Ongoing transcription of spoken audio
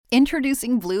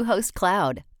Introducing Bluehost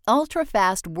Cloud,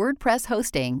 ultra-fast WordPress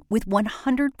hosting with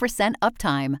 100%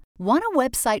 uptime. Want a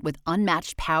website with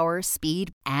unmatched power,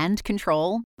 speed, and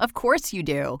control? Of course you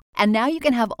do. And now you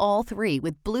can have all three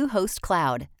with Bluehost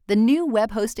Cloud, the new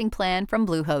web hosting plan from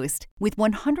Bluehost. With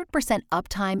 100%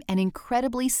 uptime and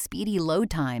incredibly speedy load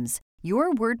times,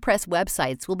 your WordPress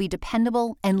websites will be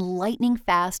dependable and lightning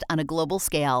fast on a global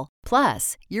scale.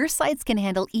 Plus, your sites can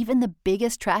handle even the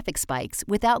biggest traffic spikes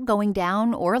without going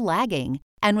down or lagging.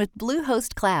 And with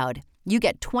Bluehost Cloud, you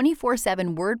get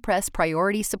 24/7 WordPress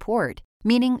priority support,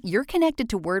 meaning you're connected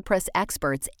to WordPress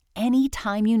experts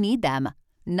anytime you need them.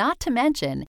 Not to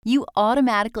mention, you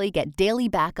automatically get daily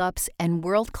backups and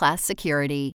world-class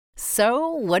security. So,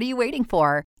 what are you waiting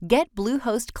for? Get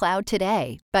Bluehost Cloud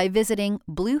today by visiting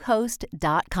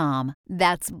Bluehost.com.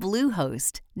 That's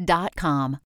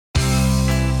Bluehost.com.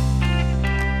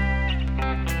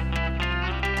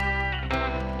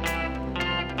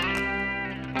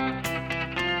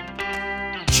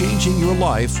 Changing your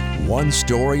life one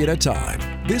story at a time.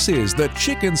 This is the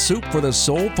Chicken Soup for the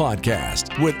Soul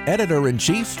podcast with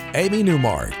Editor-in-Chief Amy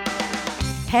Newmark.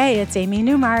 Hey, it's Amy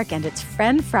Newmark, and it's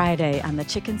Friend Friday on the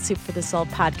Chicken Soup for the Soul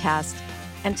podcast.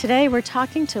 And today we're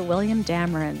talking to William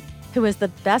Dameron, who is the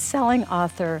best-selling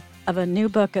author of a new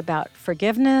book about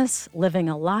forgiveness, living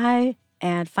a lie,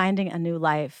 and finding a new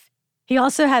life. He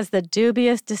also has the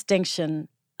dubious distinction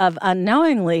of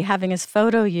unknowingly having his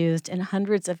photo used in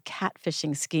hundreds of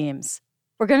catfishing schemes.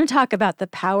 We're going to talk about the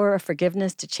power of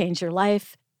forgiveness to change your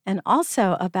life, and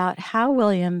also about how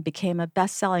William became a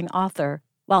best-selling author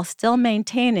while still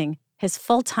maintaining his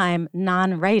full-time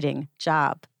non-writing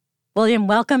job. William,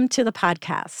 welcome to the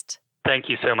podcast. Thank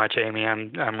you so much, Amy.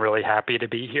 I'm really happy to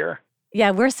be here.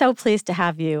 Yeah, we're so pleased to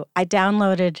have you. I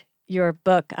downloaded your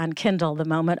book on Kindle the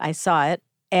moment I saw it.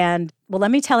 And, well,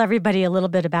 let me tell everybody a little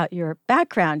bit about your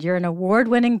background. You're an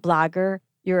award-winning blogger,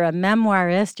 you're a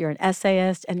memoirist, you're an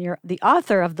essayist, and you're the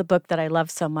author of the book that I love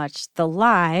so much, The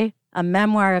Lie, a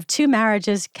memoir of 2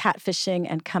 marriages, catfishing,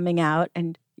 and coming out.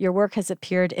 And your work has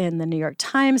appeared in the New York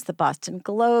Times, the Boston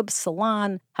Globe,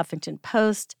 Salon, Huffington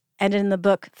Post, and in the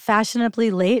book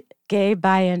Fashionably Late, Gay,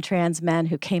 Bi, and Trans Men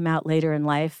Who Came Out Later in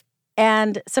Life.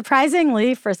 And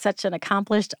surprisingly, for such an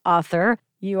accomplished author,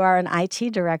 you are an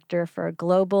IT director for a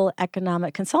global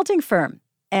economic consulting firm.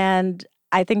 And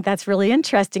I think that's really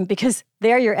interesting because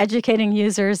there you're educating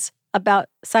users about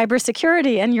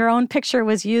cybersecurity, and your own picture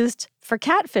was used for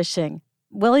catfishing.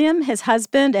 William, his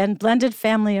husband, and blended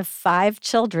family of 5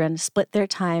 children split their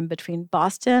time between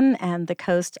Boston and the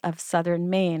coast of southern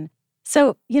Maine.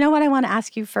 So, you know what I want to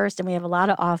ask you first, and we have a lot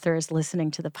of authors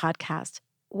listening to the podcast.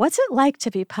 What's it like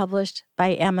to be published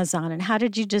by Amazon, and how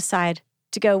did you decide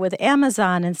to go with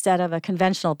Amazon instead of a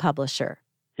conventional publisher?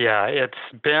 Yeah, it's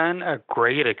been a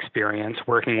great experience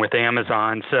working with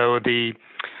Amazon. So the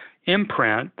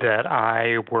imprint that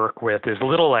I work with is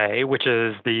Little A, which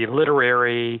is the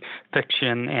literary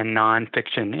fiction and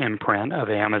nonfiction imprint of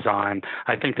Amazon.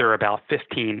 I think there are about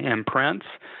 15 imprints.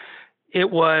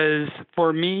 It was,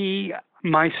 for me,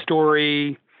 my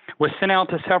story was sent out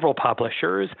to several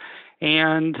publishers,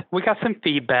 and we got some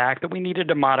feedback that we needed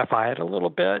to modify it a little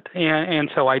bit,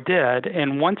 and so I did.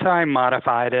 And once I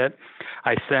modified it,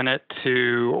 I sent it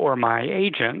to, or my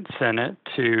agent sent it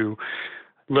to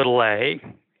Little A,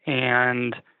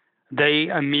 and they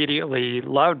immediately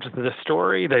loved the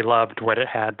story. They loved what it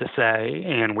had to say,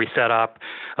 and we set up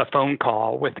a phone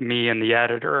call with me and the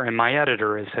editor, and my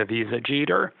editor is Haviza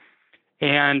Jeter.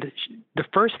 And the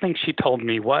first thing she told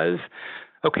me was,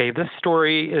 okay, this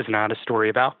story is not a story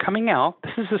about coming out.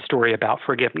 This is a story about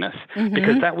forgiveness,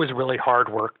 because that was really hard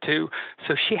work too.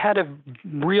 So she had a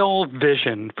real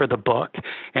vision for the book,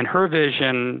 and her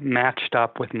vision matched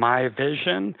up with my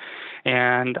vision.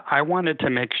 And I wanted to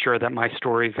make sure that my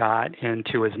story got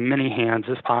into as many hands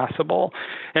as possible.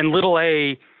 And Little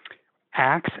A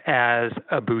acts as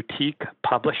a boutique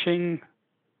publishing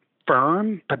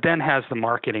firm, but then has the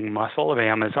marketing muscle of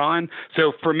Amazon.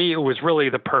 So for me, it was really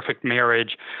the perfect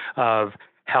marriage of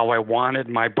how I wanted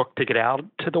my book to get out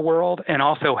to the world, and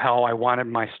also how I wanted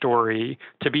my story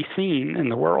to be seen in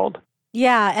the world.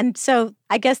 Yeah, and so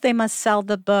I guess they must sell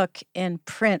the book in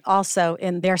print also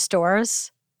in their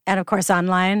stores, and of course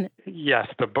online. Yes,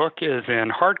 the book is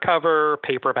in hardcover,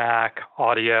 paperback,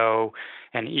 audio,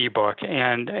 and ebook.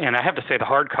 And I have to say the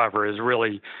hardcover is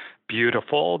really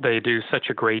beautiful. They do such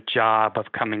a great job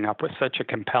of coming up with such a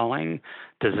compelling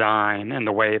design and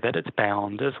the way that it's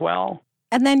bound as well.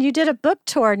 And then you did a book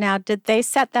tour. Now, did they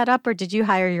set that up, or did you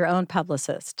hire your own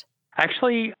publicist?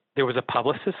 Actually, there was a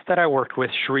publicist that I worked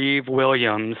with, Shreve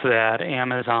Williams, that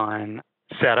Amazon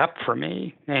set up for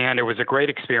me, and it was a great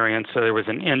experience. So there was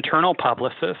an internal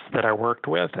publicist that I worked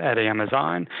with at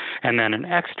Amazon, and then an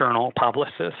external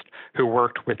publicist who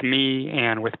worked with me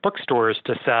and with bookstores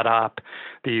to set up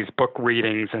these book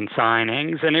readings and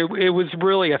signings. And it was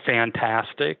really a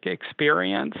fantastic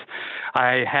experience.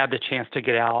 I had the chance to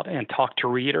get out and talk to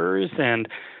readers, and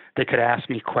they could ask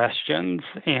me questions,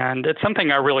 and it's something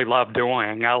I really love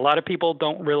doing. A lot of people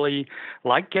don't really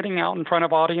like getting out in front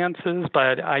of audiences,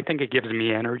 but I think it gives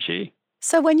me energy.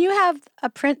 So when you have a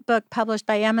print book published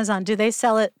by Amazon, do they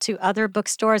sell it to other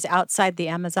bookstores outside the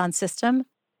Amazon system?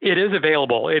 It is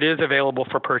available. It is available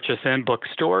for purchase in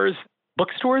bookstores.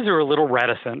 Bookstores are a little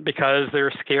reticent because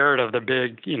they're scared of the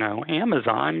big,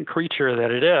 Amazon creature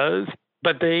that it is,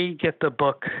 but they get the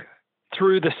book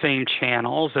through the same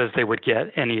channels as they would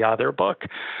get any other book.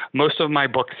 Most of my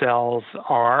book sales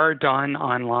are done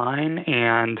online,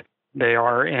 and they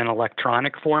are in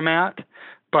electronic format,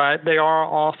 but they are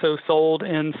also sold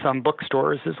in some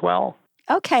bookstores as well.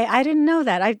 Okay, I didn't know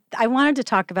that. I wanted to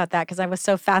talk about that because I was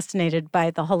so fascinated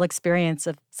by the whole experience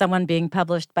of someone being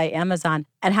published by Amazon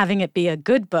and having it be a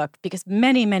good book, because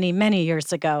many, many, many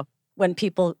years ago, when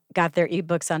people got their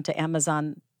ebooks onto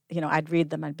Amazon, I'd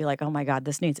read them. I'd be like, oh, my God,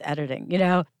 this needs editing,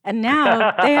 And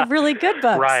now they have really good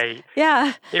books. Right.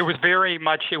 Yeah. It was very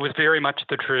much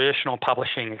the traditional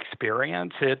publishing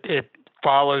experience. It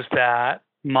follows that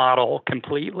model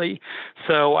completely.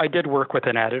 So I did work with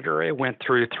an editor. I went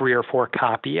through 3 or 4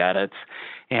 copy edits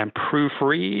and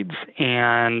proofreads,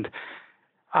 and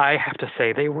I have to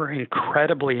say they were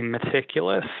incredibly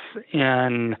meticulous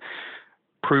in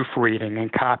proofreading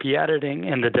and copy editing,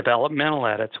 and the developmental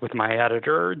edits with my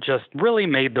editor just really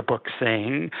made the book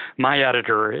sing. My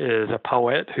editor is a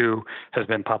poet who has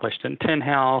been published in Tin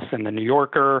House and The New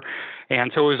Yorker,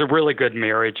 and so it was a really good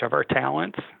marriage of our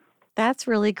talents. That's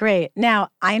really great. Now,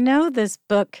 I know this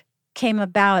book came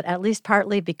about at least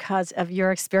partly because of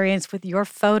your experience with your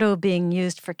photo being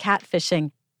used for catfishing.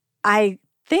 I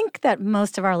think that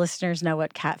most of our listeners know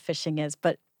what catfishing is,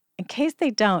 but in case they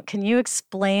don't, can you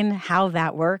explain how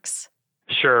that works?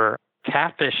 Sure.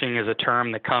 Catfishing is a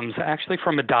term that comes actually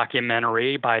from a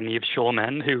documentary by Nev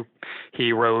Schulman, who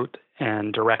he wrote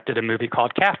and directed a movie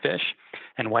called Catfish.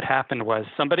 And what happened was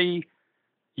somebody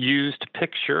used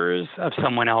pictures of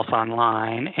someone else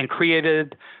online and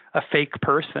created a fake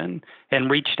person and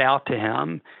reached out to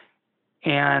him.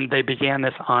 And they began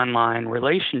this online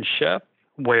relationship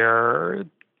where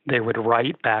they would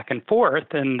write back and forth,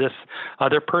 and this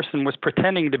other person was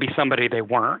pretending to be somebody they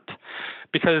weren't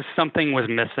because something was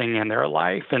missing in their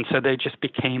life, and so they just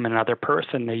became another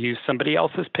person. They used somebody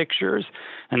else's pictures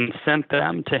and sent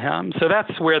them to him. So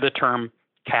that's where the term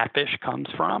catfish comes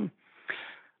from.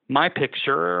 My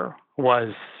picture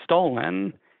was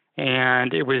stolen,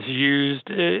 and it was used,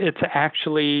 it's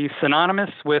actually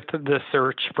synonymous with the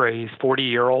search phrase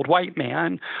 40-year-old white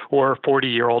man or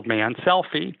 40-year-old man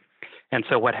selfie. And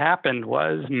so what happened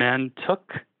was men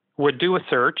would do a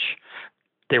search.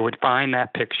 They would find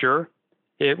that picture.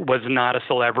 It was not a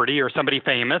celebrity or somebody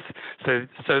famous.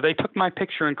 So they took my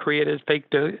picture and created fake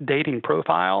dating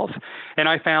profiles. And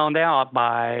I found out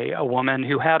by a woman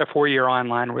who had a 4-year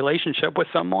online relationship with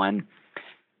someone,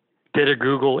 did a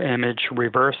Google image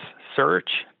reverse search,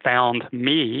 found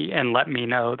me, and let me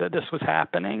know that this was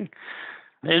happening.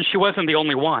 And she wasn't the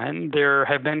only one. There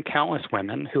have been countless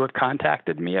women who have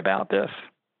contacted me about this.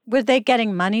 Were they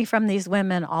getting money from these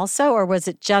women also, or was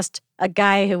it just a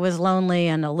guy who was lonely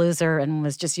and a loser and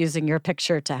was just using your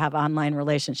picture to have online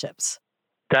relationships?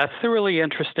 That's the really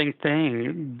interesting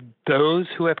thing. Those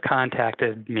who have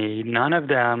contacted me, none of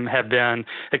them have been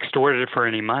extorted for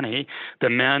any money.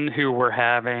 The men who were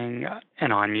having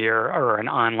an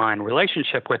online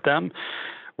relationship with them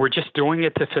were just doing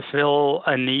it to fulfill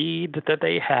a need that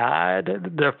they had.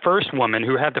 The first woman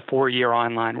who had the 4-year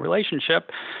online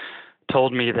relationship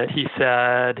told me that he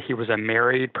said he was a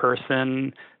married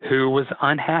person who was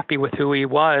unhappy with who he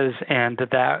was, and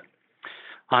that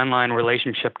online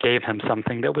relationship gave him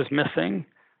something that was missing,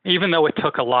 even though it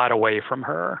took a lot away from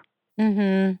her.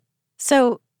 Mm-hmm.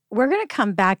 So we're going to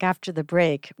come back after the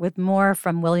break with more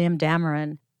from William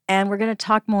Dameron, and we're going to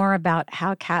talk more about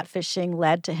how catfishing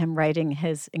led to him writing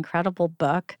his incredible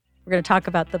book. We're going to talk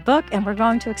about the book, and we're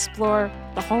going to explore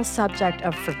the whole subject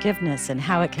of forgiveness and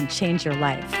how it can change your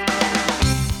life.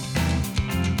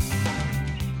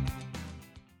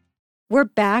 We're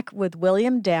back with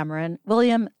William Dameron.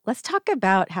 William, let's talk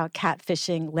about how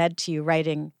catfishing led to you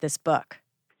writing this book.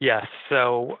 Yes.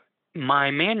 So my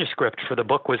manuscript for the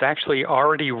book was actually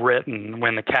already written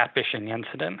when the catfishing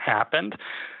incident happened.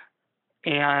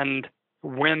 And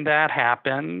when that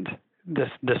happened,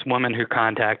 this woman who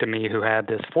contacted me who had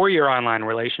this 4-year online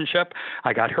relationship.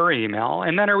 I got her email,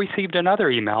 and then I received another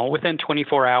email within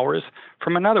 24 hours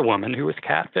from another woman who was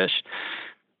catfished.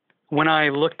 When I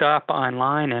looked up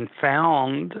online and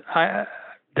found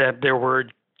that there were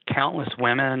countless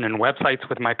women and websites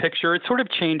with my picture, it sort of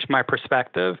changed my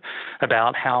perspective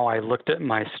about how I looked at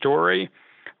my story.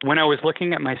 When I was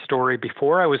looking at my story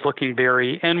before, I was looking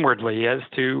very inwardly as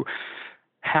to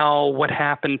how what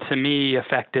happened to me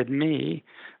affected me.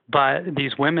 But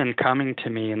these women coming to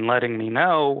me and letting me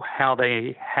know how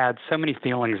they had so many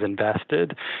feelings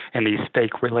invested in these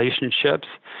fake relationships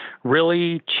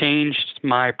really changed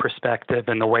my perspective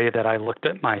and the way that I looked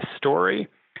at my story.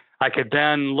 I could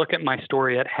then look at my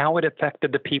story at how it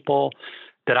affected the people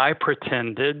that I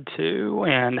pretended to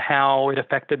and how it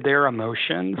affected their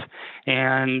emotions.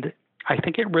 And I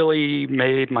think it really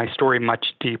made my story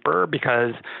much deeper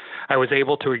because I was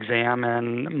able to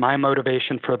examine my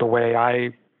motivation for the way I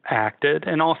acted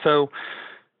and also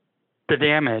the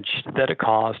damage that it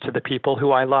caused to the people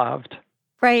who I loved.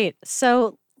 Right.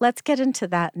 So let's get into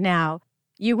that now.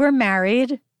 You were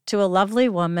married to a lovely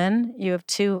woman. You have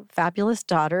 2 fabulous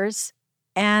daughters,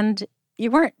 and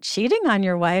you weren't cheating on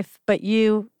your wife, but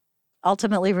you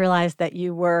ultimately realized that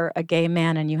you were a gay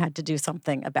man and you had to do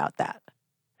something about that.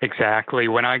 Exactly.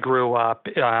 When I grew up,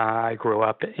 I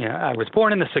was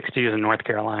born in the 60s in North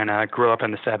Carolina. I grew up in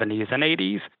the 70s and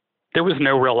 80s. There was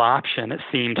no real option, it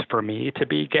seemed, for me to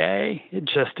be gay.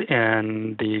 Just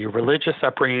in the religious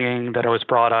upbringing that I was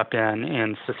brought up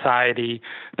in society,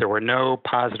 there were no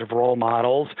positive role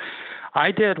models.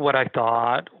 I did what I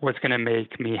thought was going to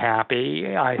make me happy.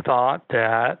 I thought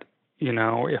that,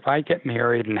 if I get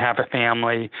married and have a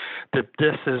family, that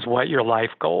this is what your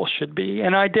life goal should be.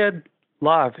 And I did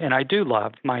love, and I do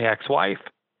love my ex-wife.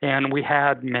 And we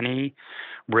had many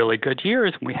really good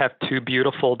years. We have 2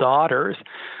 beautiful daughters.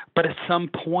 But at some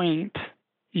point,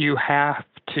 you have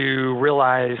to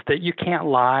realize that you can't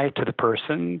lie to the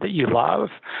person that you love.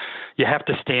 You have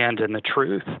to stand in the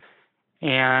truth.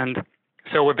 And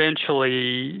so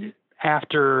eventually,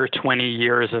 after 20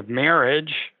 years of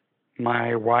marriage,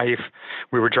 my wife,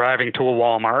 we were driving to a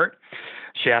Walmart.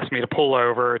 She asked me to pull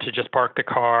over to just park the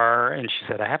car. And she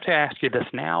said, I have to ask you this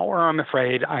now, or I'm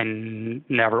afraid I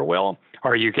never will.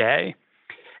 Are you gay?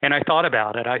 And I thought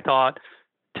about it. I thought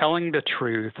telling the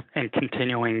truth and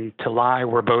continuing to lie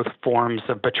were both forms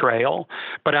of betrayal,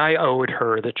 but I owed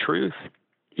her the truth,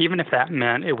 even if that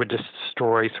meant it would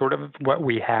destroy sort of what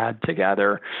we had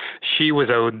together. She was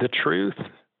owed the truth.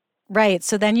 Right.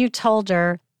 So then you told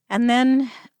her, and then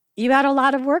you had a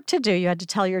lot of work to do. You had to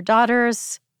tell your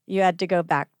daughters, you had to go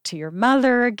back to your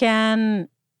mother again,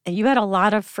 and you had a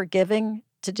lot of forgiving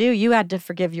to do. You had to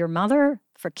forgive your mother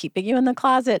for keeping you in the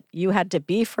closet. You had to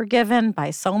be forgiven by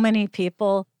so many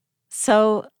people.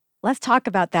 So let's talk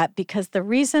about that, because the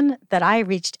reason that I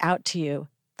reached out to you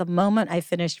the moment I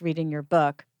finished reading your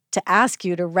book to ask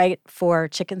you to write for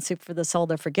Chicken Soup for the Soul,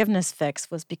 The Forgiveness Fix,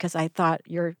 was because I thought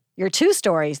your 2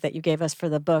 stories that you gave us for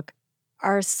the book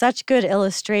are such good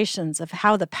illustrations of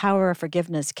how the power of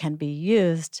forgiveness can be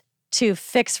used to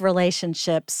fix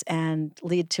relationships and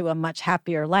lead to a much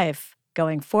happier life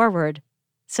going forward.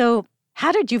 So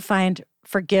how did you find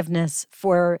forgiveness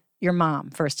for your mom,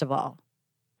 first of all?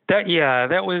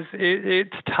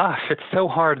 It's tough. It's so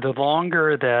hard. The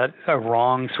longer that a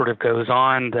wrong sort of goes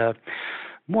on, the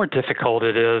more difficult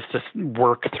it is to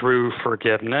work through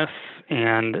forgiveness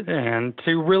and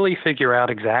to really figure out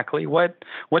exactly what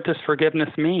does forgiveness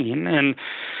mean. And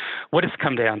what it's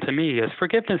come down to me is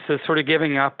forgiveness is sort of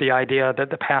giving up the idea that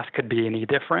the past could be any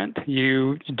different.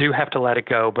 You do have to let it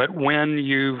go, but when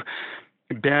you've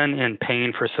been in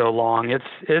pain for so long,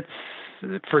 it's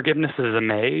forgiveness is a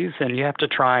maze, and you have to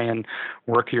try and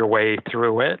work your way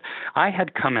through it. I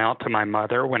had come out to my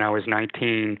mother when I was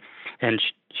 19, and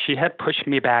she had pushed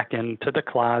me back into the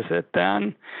closet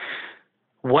then.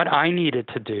 What I needed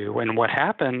to do, and what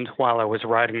happened while I was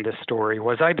writing this story,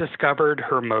 was I discovered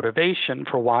her motivation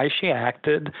for why she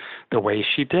acted the way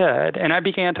she did. And I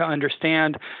began to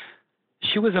understand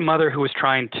she was a mother who was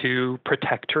trying to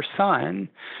protect her son.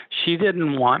 She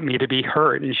didn't want me to be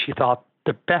hurt, and she thought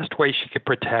the best way she could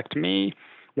protect me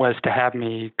was to have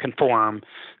me conform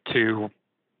to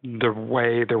the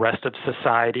way the rest of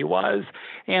society was.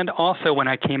 And also, when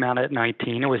I came out at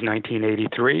 19, it was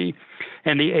 1983,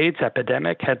 and the AIDS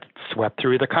epidemic had swept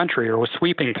through the country, or was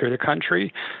sweeping through the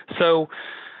country. So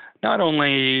not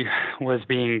only was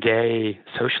being gay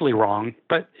socially wrong,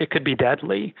 but it could be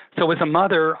deadly. So as a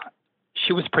mother,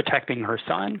 she was protecting her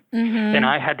son. Mm-hmm. And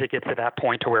I had to get to that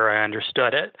point to where I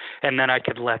understood it, and then I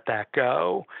could let that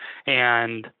go.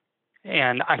 And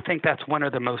And I think that's one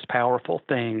of the most powerful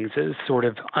things is sort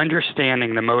of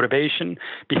understanding the motivation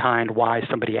behind why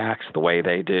somebody acts the way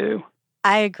they do.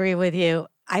 I agree with you.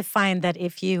 I find that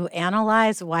if you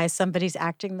analyze why somebody's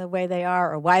acting the way they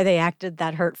are or why they acted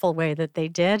that hurtful way that they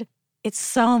did, it's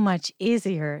so much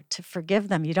easier to forgive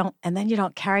them. And then you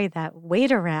don't carry that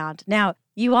weight around. Now,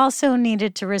 you also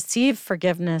needed to receive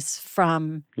forgiveness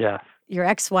from your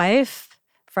ex-wife,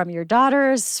 from your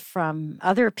daughters, from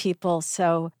other people.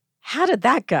 So how did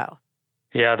that go?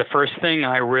 Yeah, the first thing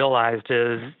I realized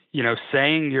is,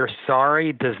 saying you're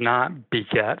sorry does not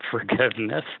beget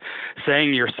forgiveness.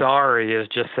 Saying you're sorry is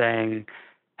just saying,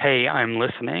 hey, I'm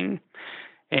listening.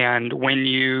 And when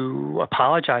you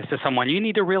apologize to someone, you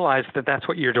need to realize that that's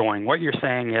what you're doing. What you're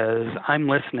saying is, I'm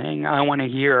listening. I want to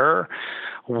hear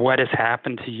what has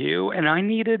happened to you. And I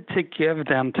needed to give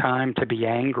them time to be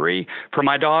angry. For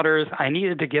my daughters, I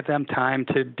needed to give them time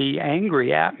to be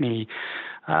angry at me.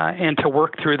 And to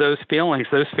work through those feelings.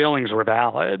 Those feelings were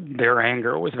valid. Their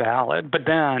anger was valid. But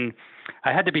then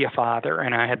I had to be a father,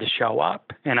 and I had to show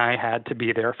up, and I had to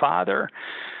be their father.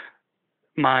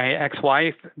 My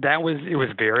ex-wife, it was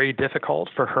very difficult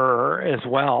for her as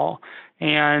well.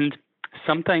 And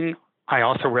something I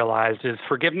also realized is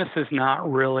forgiveness is not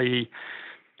really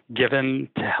given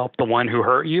to help the one who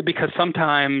hurt you, because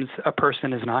sometimes a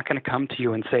person is not going to come to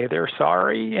you and say they're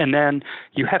sorry, and then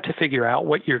you have to figure out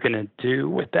what you're going to do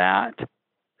with that.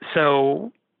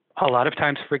 So a lot of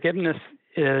times forgiveness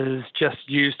is just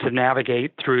used to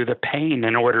navigate through the pain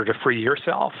in order to free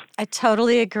yourself. I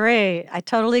totally agree.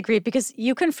 Because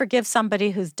you can forgive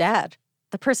somebody who's dead.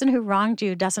 The person who wronged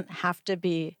you doesn't have to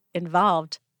be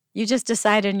involved. You just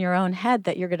decide in your own head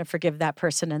that you're going to forgive that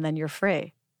person, and then you're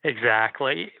free.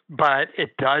 Exactly. But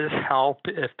it does help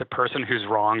if the person who's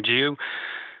wronged you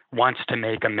wants to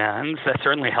make amends. That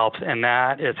certainly helps. And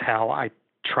that is how I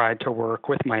tried to work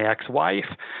with my ex-wife.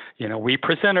 We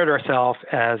presented ourselves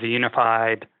as a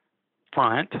unified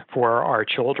front for our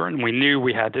children. We knew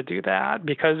we had to do that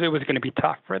because it was going to be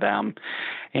tough for them.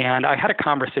 And I had a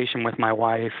conversation with my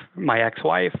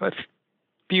ex-wife, a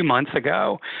few months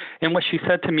ago. And what she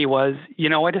said to me was,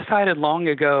 I decided long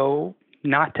ago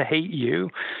not to hate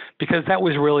you because that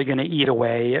was really going to eat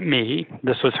away at me.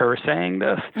 This was her saying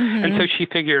this. Mm-hmm. And so she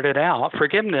figured it out.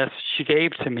 Forgiveness she gave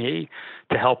to me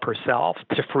to help herself,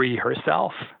 to free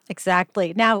herself.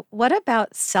 Exactly. Now, what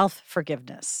about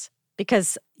self-forgiveness?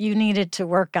 Because you needed to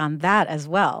work on that as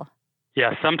well.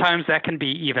 Yeah, sometimes that can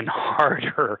be even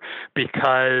harder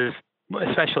because,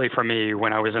 especially for me,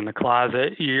 when I was in the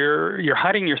closet, you're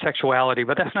hiding your sexuality,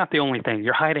 but that's not the only thing.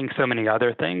 You're hiding so many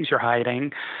other things. You're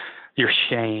hiding your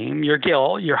shame, your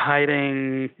guilt, you're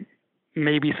hiding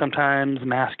maybe sometimes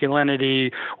masculinity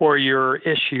or your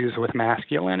issues with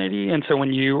masculinity. And so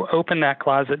when you open that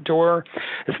closet door,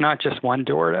 it's not just one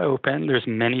door to open. There's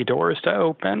many doors to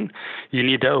open. You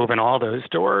need to open all those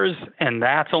doors. And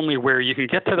that's only where you can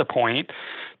get to the point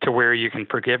to where you can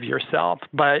forgive yourself.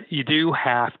 But you do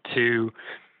have to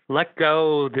let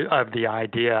go of the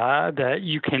idea that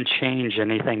you can change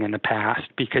anything in the past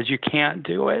because you can't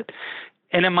do it.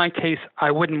 And in my case, I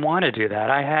wouldn't want to do that.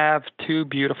 I have 2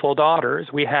 beautiful daughters.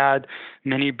 We had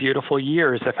many beautiful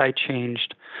years. If I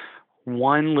changed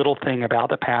one little thing about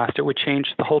the past, it would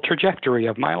change the whole trajectory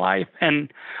of my life.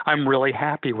 And I'm really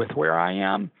happy with where I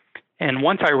am. And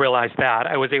once I realized that,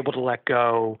 I was able to let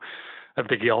go of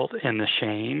the guilt and the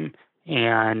shame.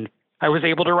 And I was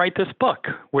able to write this book,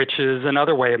 which is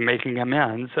another way of making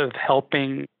amends, of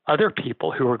helping other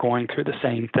people who are going through the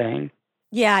same thing.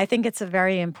 Yeah, I think it's a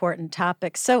very important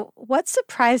topic. So what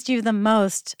surprised you the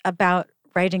most about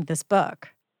writing this book?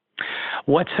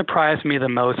 What surprised me the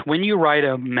most, when you write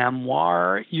a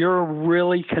memoir, you're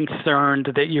really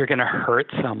concerned that you're going to hurt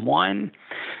someone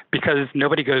because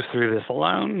nobody goes through this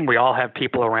alone. We all have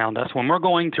people around us when we're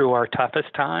going through our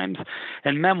toughest times,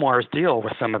 and memoirs deal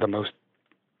with some of the most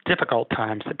difficult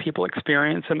times that people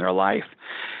experience in their life.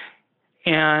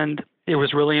 And it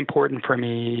was really important for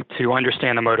me to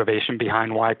understand the motivation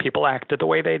behind why people acted the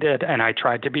way they did, and I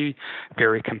tried to be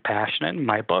very compassionate in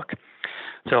my book.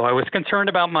 So I was concerned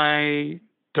about my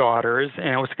daughters, and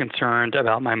I was concerned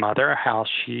about my mother, how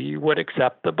she would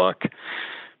accept the book.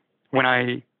 When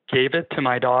I gave it to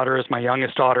my daughters, my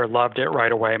youngest daughter loved it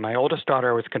right away. My oldest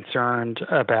daughter was concerned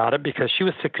about it because she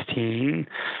was 16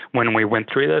 when we went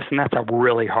through this, and that's a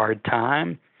really hard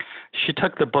time. She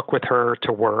took the book with her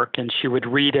to work, and she would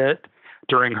read it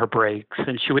during her breaks,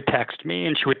 and she would text me,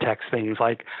 and she would text things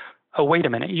like, oh, wait a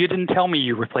minute, you didn't tell me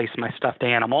you replaced my stuffed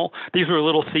animal. These were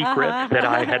little secrets that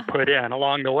I had put in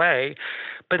along the way.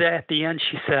 But at the end,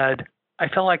 she said, I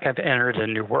feel like I've entered a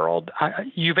new world.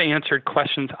 You've answered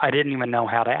questions I didn't even know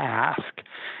how to ask.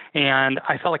 And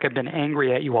I felt like I've been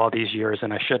angry at you all these years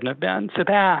and I shouldn't have been. So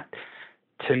that,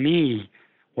 to me,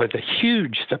 was a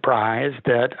huge surprise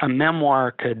that a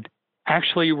memoir could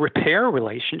actually repair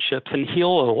relationships and heal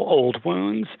old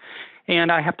wounds.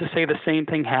 And I have to say the same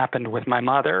thing happened with my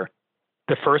mother.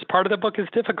 The first part of the book is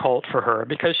difficult for her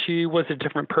because she was a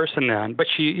different person then, but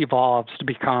she evolves to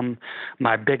become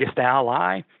my biggest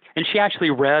ally. And she actually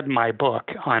read my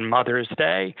book on Mother's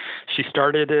Day. She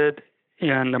started it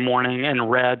in the morning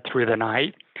and read through the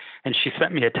night. And she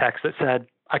sent me a text that said,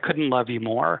 "I couldn't love you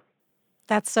more."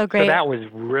 That's so great. So that was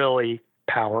really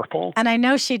powerful. And I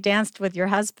know she danced with your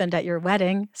husband at your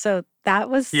wedding. So that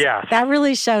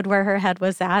really showed where her head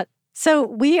was at. So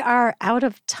we are out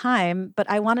of time, but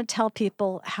I want to tell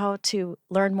people how to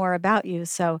learn more about you.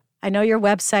 So I know your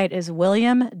website is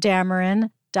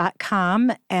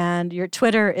williamdameron.com and your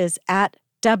Twitter is at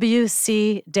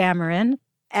WCDameron.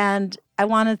 And I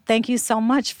want to thank you so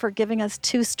much for giving us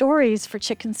 2 stories for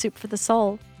Chicken Soup for the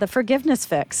Soul, The Forgiveness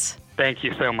Fix. Thank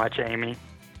you so much, Amy.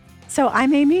 So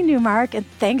I'm Amy Newmark, and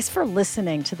thanks for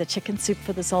listening to the Chicken Soup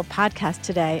for the Soul podcast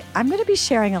today. I'm going to be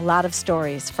sharing a lot of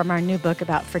stories from our new book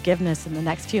about forgiveness in the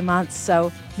next few months,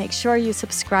 so make sure you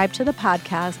subscribe to the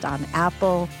podcast on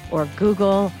Apple or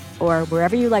Google or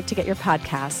wherever you like to get your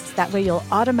podcasts. That way you'll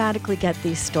automatically get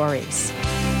these stories.